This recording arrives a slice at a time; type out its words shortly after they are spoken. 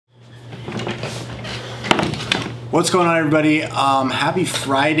What's going on, everybody? Happy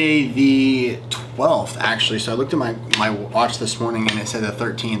Friday the 12th, actually. So I looked at my watch this morning and it said the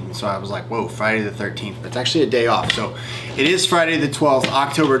 13th, so I was like, whoa, Friday the 13th. But it's actually a day off. So it is Friday the 12th,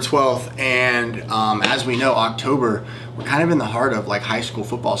 October 12th, and as we know, October, we're kind of in the heart of like high school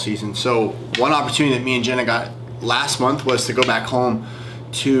football season. So one opportunity that me and Jenna got last month was to go back home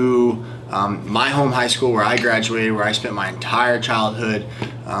to my home high school where I graduated, where I spent my entire childhood,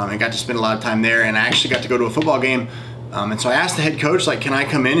 and got to spend a lot of time there. And I actually got to go to a football game. And so I asked the head coach, like, can I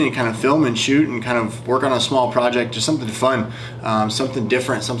come in and kind of film and shoot and kind of work on a small project, just something fun, something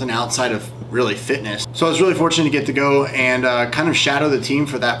different, something outside of really fitness. So I was really fortunate to get to go and kind of shadow the team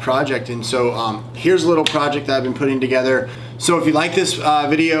for that project. And so here's a little project that I've been putting together. So if you like this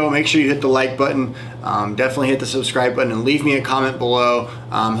video, make sure you hit the like button, definitely hit the subscribe button, and leave me a comment below.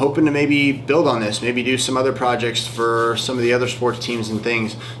 I'm hoping to maybe build on this, maybe do some other projects for some of the other sports teams and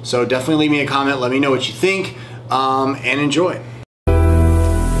things. So definitely leave me a comment, let me know what you think, and enjoy.